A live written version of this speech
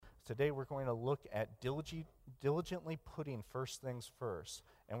Today we're going to look at diligently putting first things first.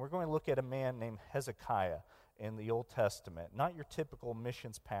 And we're going to look at a man named Hezekiah in the Old Testament. Not your typical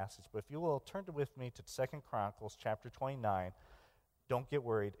missions passage, but if you will, turn with me to 2 Chronicles chapter 29. Don't get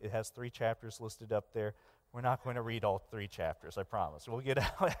worried. It has 3 chapters listed up there. We're not going to read all 3 chapters, I promise. We'll get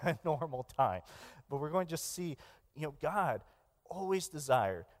out at normal time. But we're going to just see, God always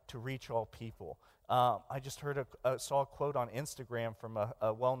desired to reach all people. I just saw a quote on Instagram from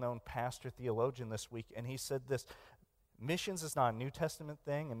a well-known pastor theologian this week, and he said this: missions is not a New Testament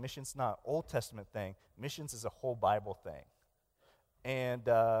thing, and missions is not an Old Testament thing. Missions is a whole Bible thing. And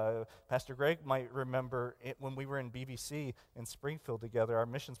Pastor Greg might remember when we were in BBC in Springfield together, our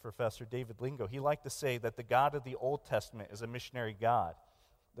missions professor, David Lingo, he liked to say that the God of the Old Testament is a missionary God.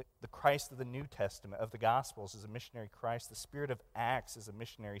 The Christ of the New Testament, of the Gospels, is a missionary Christ. The Spirit of Acts is a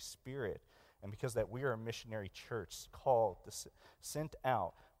missionary spirit. And because that we are a missionary church called, sent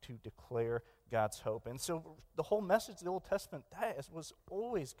out to declare God's hope. And so the whole message of the Old Testament, was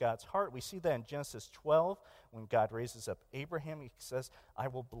always God's heart. We see that in Genesis 12, when God raises up Abraham. He says, I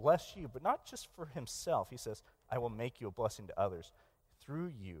will bless you, but not just for himself. He says, I will make you a blessing to others.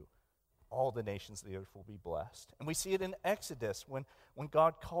 Through you, all the nations of the earth will be blessed. And we see it in Exodus, when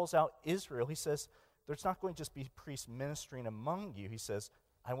God calls out Israel. He says, there's not going to just be priests ministering among you. He says,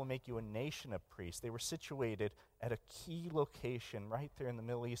 I will make you a nation of priests. They were situated at a key location right there in the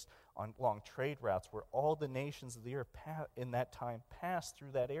Middle East along trade routes where all the nations of the earth in that time passed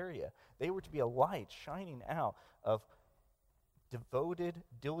through that area. They were to be a light shining out of devoted,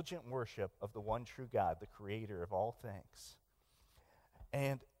 diligent worship of the one true God, the creator of all things.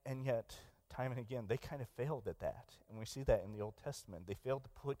 And yet, time and again, they kind of failed at that. And we see that in the Old Testament. They failed to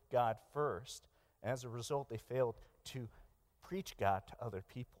put God first. And as a result, they failed to preach God to other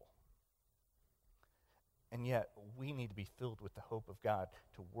people. And yet, we need to be filled with the hope of God,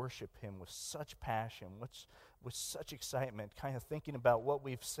 to worship Him with such passion, with such excitement, kind of thinking about what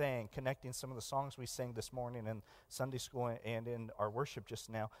we've sang, connecting some of the songs we sang this morning in Sunday school and in our worship just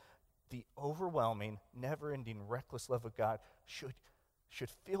now. The overwhelming, never-ending, reckless love of God should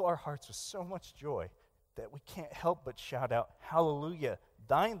fill our hearts with so much joy that we can't help but shout out, hallelujah,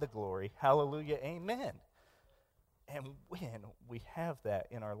 thine the glory, hallelujah, amen. And when we have that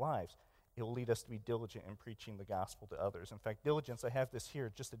in our lives, it will lead us to be diligent in preaching the gospel to others. In fact, diligence, I have this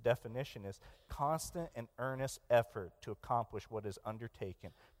here, just a definition, is constant and earnest effort to accomplish what is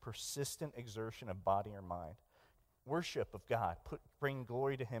undertaken, persistent exertion of body or mind. Worship of God, bringing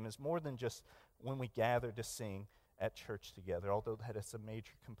glory to Him, is more than just when we gather to sing at church together, although that is a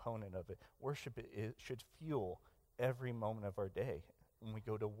major component of it. Worship should fuel every moment of our day. When we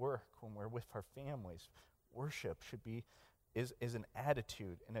go to work, when we're with our families, worship is an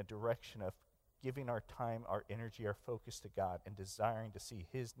attitude and a direction of giving our time, our energy, our focus to God, and desiring to see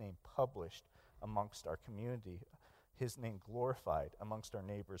His name published amongst our community, His name glorified amongst our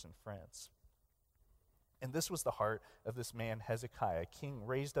neighbors and friends. And this was the heart of this man Hezekiah, a king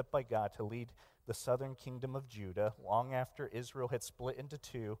raised up by God to lead the southern kingdom of Judah long after Israel had split into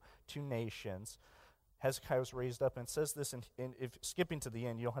two nations. Hezekiah was raised up, and it says this, if skipping to the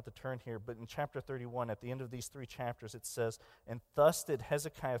end, you don't have to turn here, but in chapter 31, at the end of these 3 chapters, it says, and thus did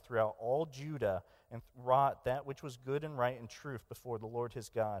Hezekiah throughout all Judah, and wrought that which was good and right and truth before the Lord his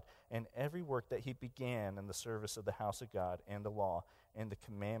God, and every work that he began in the service of the house of God, and the law, and the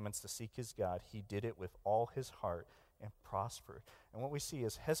commandments to seek his God, he did it with all his heart, and prospered. And what we see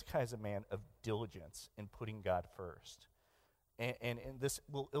is Hezekiah is a man of diligence in putting God first. And this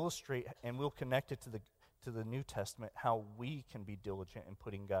will illustrate, and we'll connect it to the New Testament, how we can be diligent in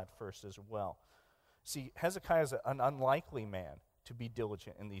putting God first as well. See, Hezekiah is an unlikely man to be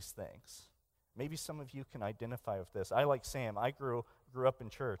diligent in these things. Maybe some of you can identify with this. I, like Sam, I grew up in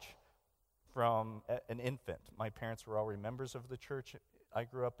church from an infant. My parents were already members of the church I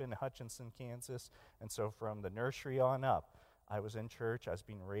grew up in Hutchinson, Kansas, and so from the nursery on up, I was in church. I was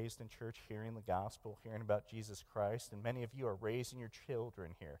being raised in church, hearing the gospel, hearing about Jesus Christ. And many of you are raising your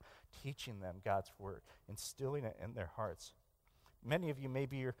children here, teaching them God's word, instilling it in their hearts. Many of you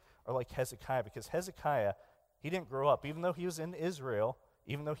maybe are like Hezekiah, because Hezekiah, he didn't grow up. Even though he was in Israel,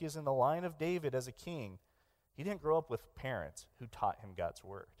 even though he was in the line of David as a king, he didn't grow up with parents who taught him God's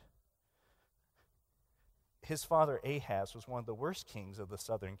word. His father Ahaz was one of the worst kings of the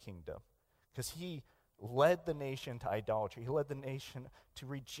southern kingdom, because he led the nation to idolatry. He led the nation to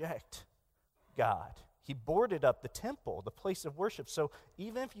reject God. He boarded up the temple, the place of worship. So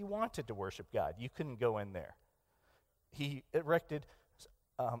even if you wanted to worship God, you couldn't go in there. He erected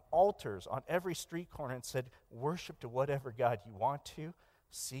altars on every street corner and said, worship to whatever God you want to,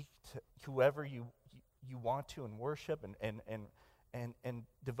 seek to whoever you want to and worship, and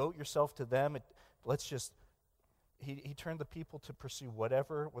devote yourself to them. He turned the people to pursue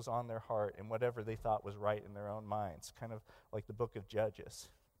whatever was on their heart and whatever they thought was right in their own minds, kind of like the book of Judges,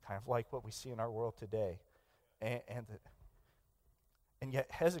 kind of like what we see in our world today. And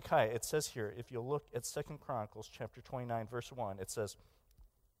yet Hezekiah, it says here, if you look at 2 Chronicles chapter 29, verse 1, it says,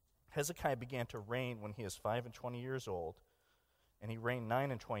 Hezekiah began to reign when he was 25 years old, and he reigned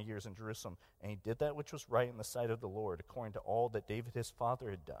 29 years in Jerusalem, and he did that which was right in the sight of the Lord, according to all that David his father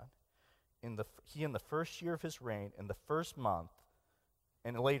had done. In the first year of his reign, in the first month,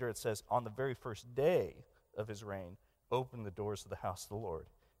 and later it says, on the very first day of his reign, opened the doors of the house of the Lord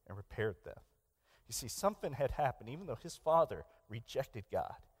and repaired them. You see, something had happened, even though his father rejected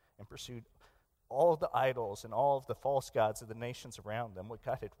God and pursued all of the idols and all of the false gods of the nations around them, what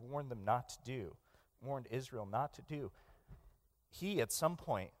God had warned them not to do, warned Israel not to do. He, at some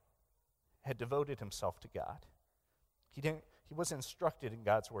point, had devoted himself to God. He wasn't instructed in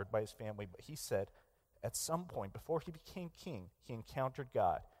God's word by his family, but he said at some point, before he became king, he encountered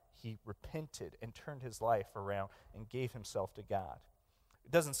God. He repented and turned his life around and gave himself to God.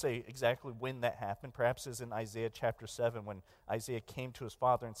 It doesn't say exactly when that happened. Perhaps it's in Isaiah chapter 7 when Isaiah came to his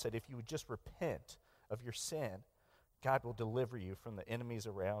father and said, if you would just repent of your sin, God will deliver you from the enemies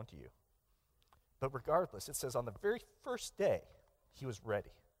around you. But regardless, it says on the very first day, he was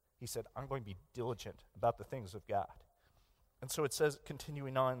ready. He said, I'm going to be diligent about the things of God. And so it says,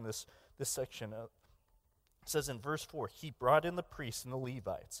 continuing on in this section, it says in verse 4, he brought in the priests and the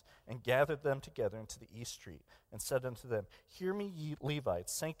Levites and gathered them together into the east street and said unto them, hear me, ye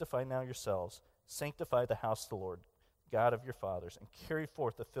Levites, sanctify now yourselves, sanctify the house of the Lord, God of your fathers, and carry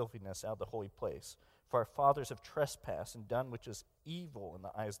forth the filthiness out of the holy place. For our fathers have trespassed and done which is evil in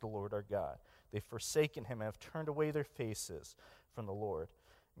the eyes of the Lord our God. They've forsaken him and have turned away their faces from the Lord.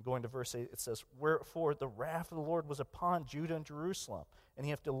 And going to verse 8, it says, wherefore the wrath of the Lord was upon Judah and Jerusalem, and he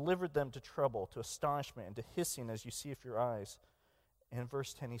hath delivered them to trouble, to astonishment, and to hissing as you see with your eyes. And in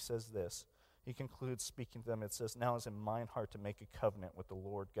verse 10 he says this. He concludes speaking to them. It says, now is in mine heart to make a covenant with the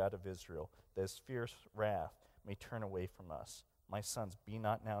Lord God of Israel, that his fierce wrath may turn away from us. My sons, be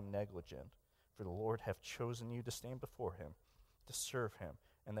not now negligent, for the Lord hath chosen you to stand before him, to serve him,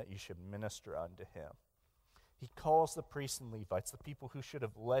 and that you should minister unto him. He calls the priests and Levites, the people who should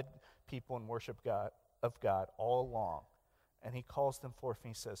have led people in worship of God all along, and he calls them forth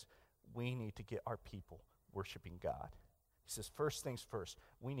and he says, we need to get our people worshiping God. He says, first things first,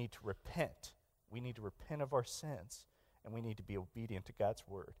 we need to repent. We need to repent of our sins, and we need to be obedient to God's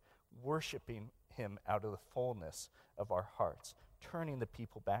word, worshiping him out of the fullness of our hearts, turning the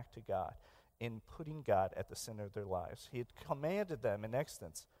people back to God, in putting God at the center of their lives. He had commanded them in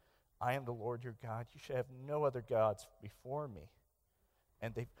Exodus, I am the Lord your God. You shall have no other gods before me.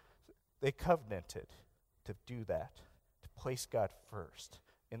 And they covenanted to do that, to place God first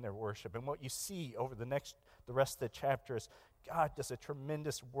in their worship. And what you see over the rest of the chapter is God does a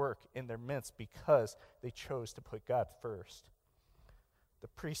tremendous work in their midst because they chose to put God first. The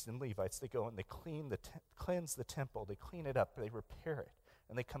priests and Levites, they go and they cleanse the temple. They clean it up. They repair it.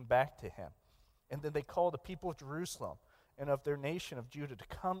 And they come back to him. And then they call the people of Jerusalem and of their nation of Judah to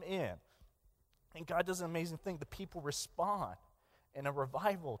come in. And God does an amazing thing. The people respond, and a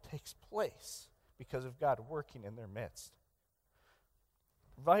revival takes place because of God working in their midst.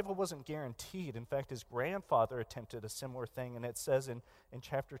 Revival wasn't guaranteed. In fact, his grandfather attempted a similar thing, and it says in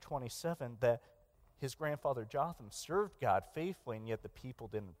chapter 27 that his grandfather Jotham served God faithfully, and yet the people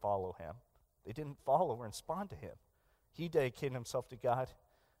didn't follow him. They didn't follow or respond to him. He dedicated himself to God,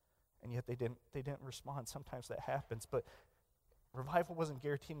 and yet they didn't respond. Sometimes that happens, but revival wasn't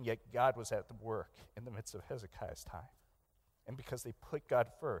guaranteed, and yet God was at the work in the midst of Hezekiah's time. And because they put God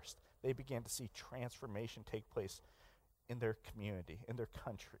first, they began to see transformation take place in their community, in their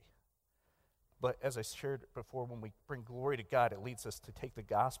country. But as I shared before, when we bring glory to God, it leads us to take the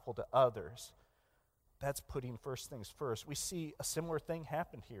gospel to others. That's putting first things first. We see a similar thing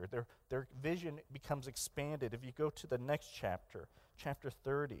happen here. Their vision becomes expanded. If you go to the next chapter, chapter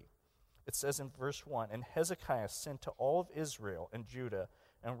 30, it says in verse 1, and Hezekiah sent to all of Israel and Judah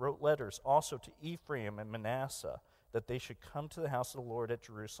and wrote letters also to Ephraim and Manasseh that they should come to the house of the Lord at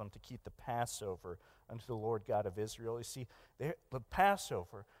Jerusalem to keep the Passover unto the Lord God of Israel. You see, the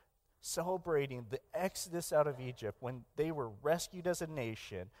Passover, celebrating the exodus out of Egypt when they were rescued as a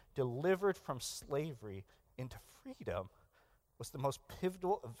nation, delivered from slavery into freedom, was the most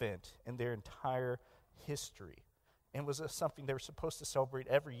pivotal event in their entire history, and was something they were supposed to celebrate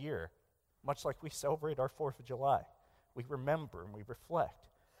every year, much like we celebrate our 4th of July. We remember and we reflect,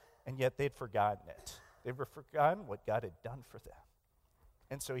 and yet they'd forgotten it. They were forgotten what God had done for them.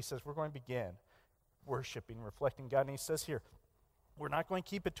 And so he says, we're going to begin worshiping, reflecting God. And he says here, We're not going to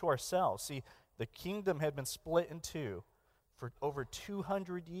keep it to ourselves. See, the kingdom had been split in two for over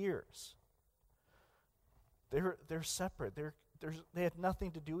 200 years. They're separate. They had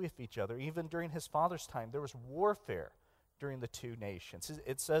nothing to do with each other. Even during his father's time, there was warfare during the two nations.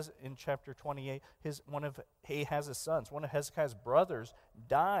 It says in chapter 28, one of Ahaz's sons, one of Hezekiah's brothers,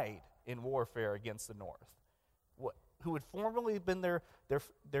 died in warfare against the north. Who had formerly been their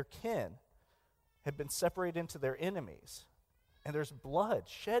kin, had been separated into their enemies. And there's blood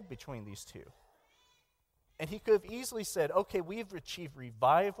shed between these two. And he could have easily said, okay, we've achieved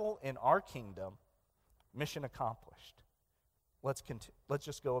revival in our kingdom. Mission accomplished. Let's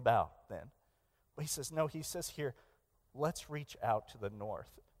just go about then. But he says, no, he says here, let's reach out to the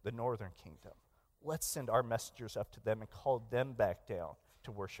north, the northern kingdom. Let's send our messengers up to them and call them back down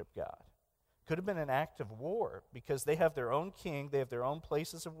to worship God. Could have been an act of war because they have their own king, they have their own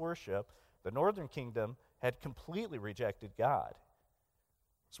places of worship. The northern kingdom had completely rejected God.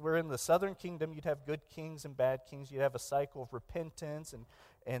 So where in the southern kingdom you'd have good kings and bad kings, you'd have a cycle of repentance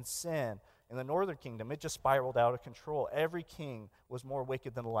and sin. In the northern kingdom, it just spiraled out of control. Every king was more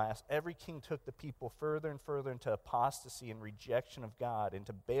wicked than the last. Every king took the people further and further into apostasy and rejection of God,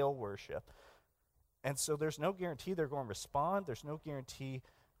 into Baal worship. And so there's no guarantee they're going to respond. There's no guarantee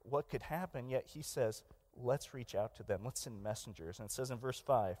what could happen. Yet he says, let's reach out to them. Let's send messengers. And it says in verse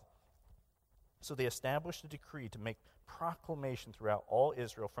 5, so they established a decree to make proclamation throughout all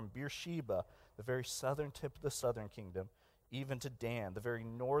Israel, from Beersheba, the very southern tip of the southern kingdom, even to Dan, the very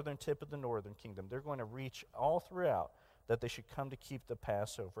northern tip of the northern kingdom. They're going to reach all throughout that they should come to keep the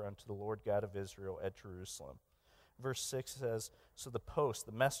Passover unto the Lord God of Israel at Jerusalem. Verse 6 says, so the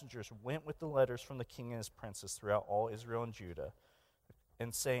messengers went with the letters from the king and his princes throughout all Israel and Judah,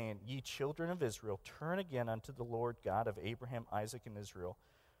 and saying, ye children of Israel, turn again unto the Lord God of Abraham, Isaac, and Israel.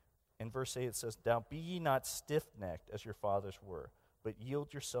 In verse 8 it says, now be ye not stiff-necked as your fathers were, but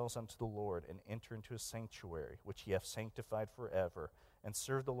yield yourselves unto the Lord, and enter into his sanctuary, which he hath sanctified forever, and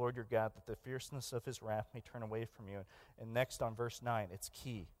serve the Lord your God, that the fierceness of his wrath may turn away from you. And next on verse 9, it's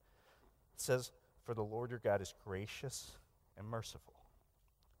key. It says, for the Lord your God is gracious and merciful,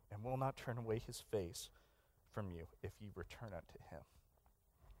 and will not turn away his face from you if ye return unto him.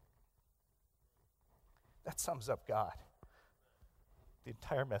 That sums up God. The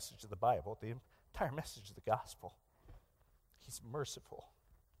entire message of the Bible, the entire message of the gospel. He's merciful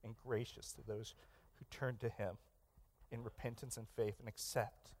and gracious to those who turn to him in repentance and faith and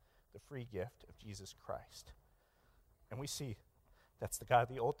accept the free gift of Jesus Christ. And we see that's the God of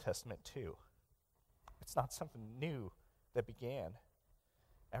the Old Testament too. It's not something new that began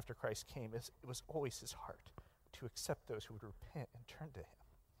after Christ came. It was always his heart to accept those who would repent and turn to him.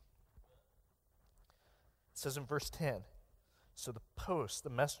 It says in verse 10, so the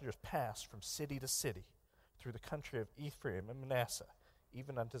messengers passed from city to city, through the country of Ephraim and Manasseh,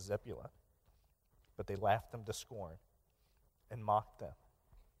 even unto Zebulun. But they laughed them to scorn and mocked them.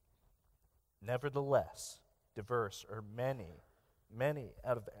 Nevertheless, many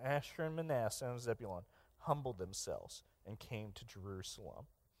out of Asher and Manasseh and Zebulun humbled themselves and came to Jerusalem.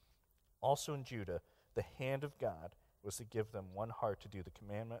 Also in Judah, the hand of God was to give them one heart to do the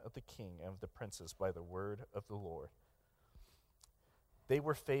commandment of the king and of the princes by the word of the Lord. They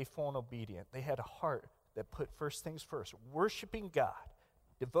were faithful and obedient. They had a heart that put first things first, worshiping God,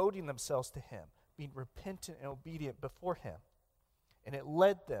 devoting themselves to him, being repentant and obedient before him. And it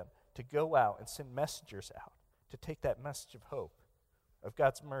led them to go out and send messengers out to take that message of hope, of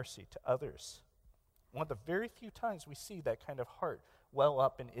God's mercy to others. One of the very few times we see that kind of heart well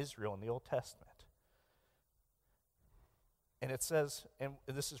up in Israel in the Old Testament. And it says, and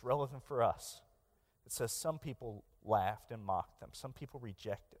this is relevant for us, it says some people laughed and mocked them. Some people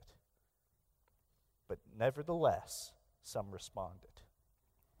rejected. But nevertheless, some responded.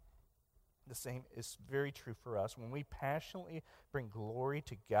 The same is very true for us. When we passionately bring glory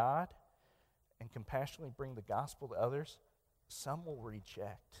to God and compassionately bring the gospel to others, some will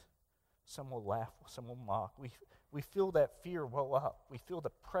reject. Some will laugh. Some will mock. We feel that fear well up. We feel the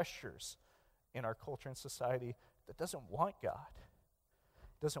pressures in our culture and society that doesn't want God,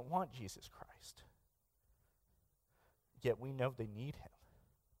 doesn't want Jesus Christ. Yet we know they need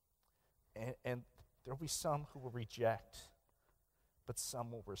him. And there will be some who will reject, but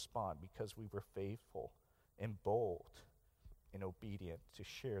some will respond because we were faithful and bold and obedient to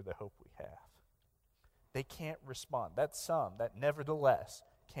share the hope we have. They can't respond. That nevertheless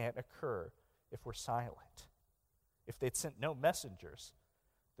can't occur if we're silent. If they'd sent no messengers,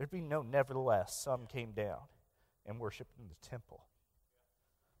 there'd be no nevertheless. Some came down and worshiped in the temple.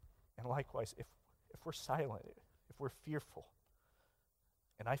 And likewise, if we're silent, if we're fearful,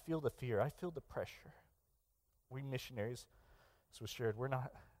 and I feel the fear, I feel the pressure. We missionaries as was shared, we're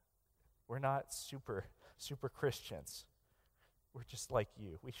not super Christians. We're just like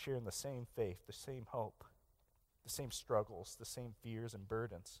you. We share in the same faith, the same hope, the same struggles, the same fears and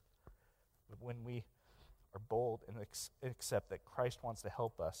burdens. But when we are bold and accept that Christ wants to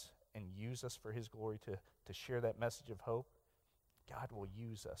help us and use us for his glory to share that message of hope, God will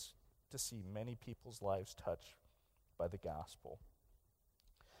use us to see many people's lives touched by the gospel.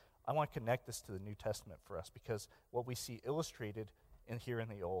 I want to connect this to the New Testament for us, because what we see illustrated here in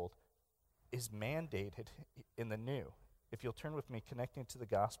the Old is mandated in the New. If you'll turn with me, connecting to the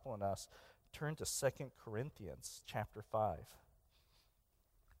gospel in us, turn to 2 Corinthians chapter 5.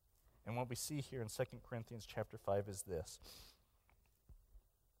 And what we see here in 2 Corinthians chapter 5 is this.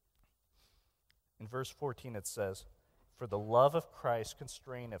 In verse 14 it says, "For the love of Christ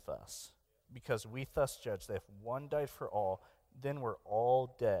constraineth us, because we thus judge that if one died for all, then we're all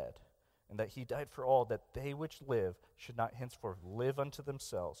dead, and that he died for all, that they which live should not henceforth live unto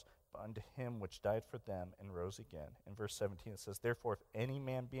themselves, but unto him which died for them and rose again." In verse 17 it says, "Therefore if any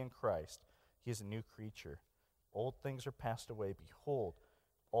man be in Christ, he is a new creature. Old things are passed away. Behold,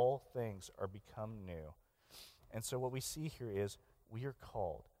 all things are become new." And so what we see here is we are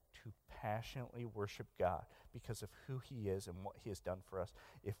called to passionately worship God because of who he is and what he has done for us.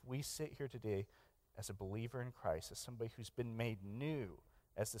 If we sit here today as a believer in Christ, as somebody who's been made new,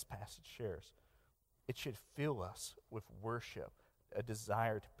 as this passage shares, it should fill us with worship, a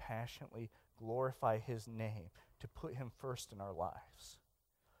desire to passionately glorify his name, to put him first in our lives.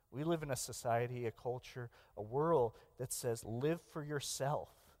 We live in a society, a culture, a world that says, live for yourself.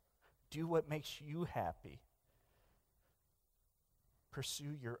 Do what makes you happy.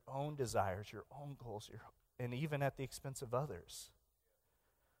 Pursue your own desires, your own goals, and even at the expense of others.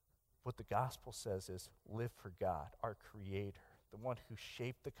 What the gospel says is, live for God, our Creator, the one who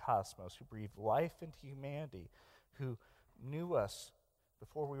shaped the cosmos, who breathed life into humanity, who knew us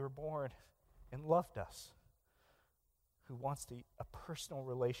before we were born and loved us, who wants a personal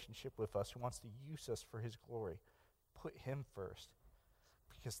relationship with us, who wants to use us for his glory. Put him first,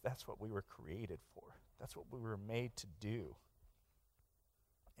 because that's what we were created for. That's what we were made to do.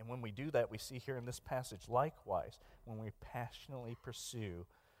 And when we do that, we see here in this passage, likewise, when we passionately pursue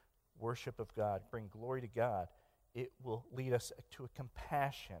worship of God, bring glory to God, it will lead us to a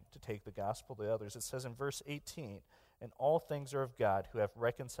compassion to take the gospel to others. It says in verse 18, "And all things are of God, who have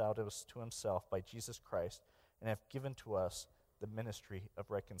reconciled us to himself by Jesus Christ, and have given to us the ministry of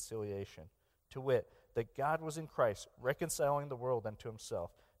reconciliation. To wit, that God was in Christ, reconciling the world unto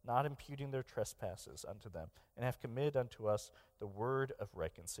himself, not imputing their trespasses unto them, and have committed unto us the word of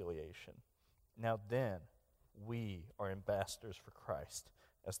reconciliation. Now then, we are ambassadors for Christ,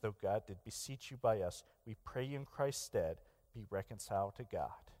 as though God did beseech you by us. We pray you in Christ's stead, be reconciled to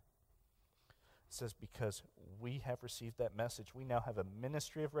God." It says, because we have received that message, we now have a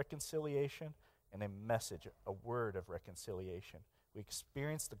ministry of reconciliation and a message, a word of reconciliation. We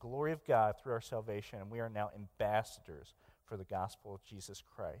experience the glory of God through our salvation, and we are now ambassadors for the gospel of Jesus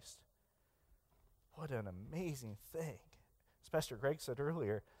Christ. What an amazing thing. As Pastor Greg said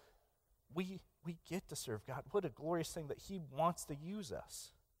earlier, we get to serve God. What a glorious thing that he wants to use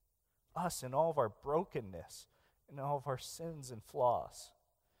us in all of our brokenness, in all of our sins and flaws.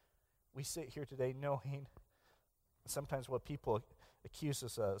 We sit here today knowing sometimes what people accuse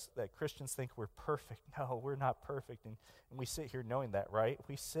us of, that Christians think we're perfect. No, we're not perfect. And we sit here knowing that, right?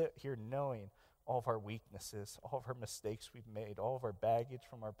 We sit here knowing all of our weaknesses, all of our mistakes we've made, all of our baggage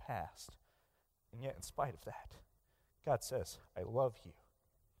from our past. And yet, in spite of that, God says, I love you.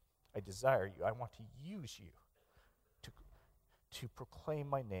 I desire you. I want to use you to proclaim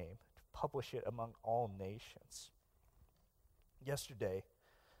my name, to publish it among all nations. Yesterday,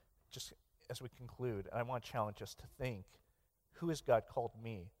 just as we conclude, I want to challenge us to think, who has God called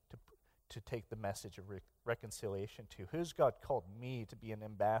me to take the message of reconciliation to? Who has God called me to be an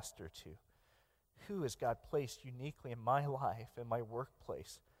ambassador to? Who has God placed uniquely in my life, in my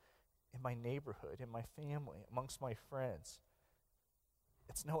workplace, in my neighborhood, in my family, amongst my friends?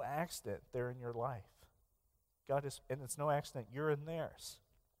 It's no accident they're in your life. And it's no accident you're in theirs.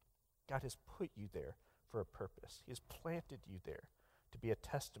 God has put you there for a purpose. He has planted you there to be a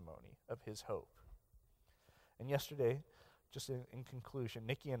testimony of his hope. And yesterday, just in conclusion,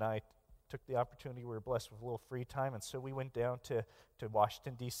 Nikki and I took the opportunity, we were blessed with a little free time, and so we went down to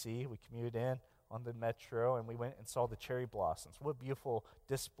Washington, D.C. We commuted in on the metro, and we went and saw the cherry blossoms. What a beautiful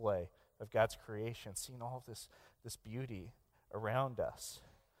display of God's creation, seeing all of this beauty around us.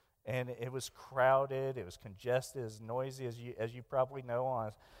 And it was crowded, it was congested, as noisy as you probably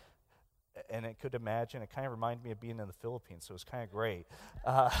know, and it could imagine. It kind of reminded me of being in the Philippines, so it was kind of great.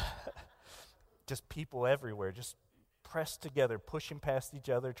 Just people everywhere, just pressed together, pushing past each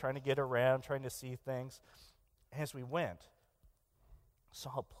other, trying to get around, trying to see things. As we went,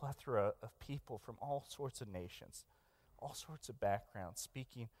 saw a plethora of people from all sorts of nations, all sorts of backgrounds,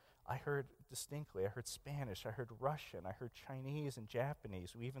 speaking. I heard distinctly, I heard Spanish, I heard Russian, I heard Chinese and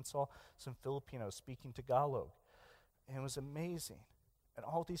Japanese. We even saw some Filipinos speaking Tagalog. And it was amazing. And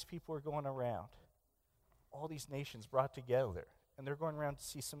all these people were going around, all these nations brought together, and they're going around to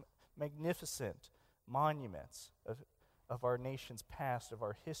see some magnificent monuments of our nation's past, of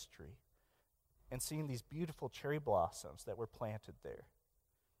our history, and seeing these beautiful cherry blossoms that were planted there.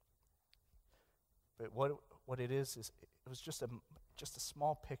 But what it is it was just a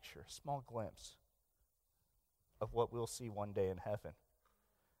small picture, a small glimpse of what we'll see one day in heaven.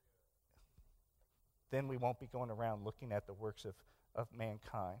 Then we won't be going around looking at the works of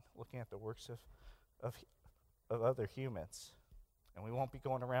mankind, looking at the works of other humans. And we won't be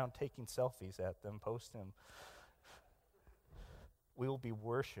going around taking selfies at them, posting them. We will be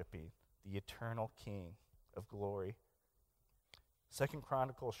worshiping the eternal King of glory. 2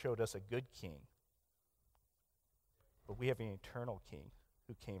 Chronicles showed us a good king, but we have an eternal king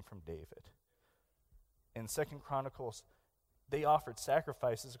who came from David. In 2 Chronicles, they offered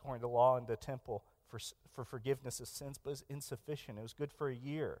sacrifices according to law in the temple for forgiveness of sins, but it was insufficient. It was good for a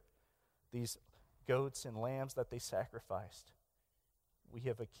year. These goats and lambs that they sacrificed. We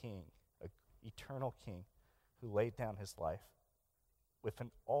have a king, an eternal king, who laid down his life with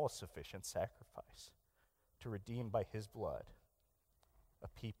an all-sufficient sacrifice to redeem by his blood a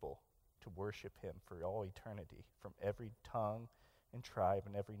people to worship him for all eternity from every tongue and tribe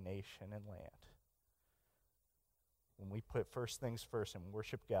and every nation and land. When we put first things first and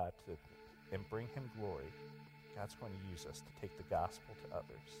worship God and bring him glory, God's going to use us to take the gospel to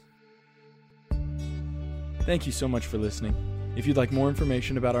others. Thank you so much for listening. If you'd like more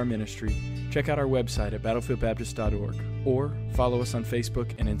information about our ministry, check out our website at battlefieldbaptist.org or follow us on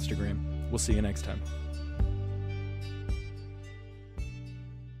Facebook and Instagram. We'll see you next time.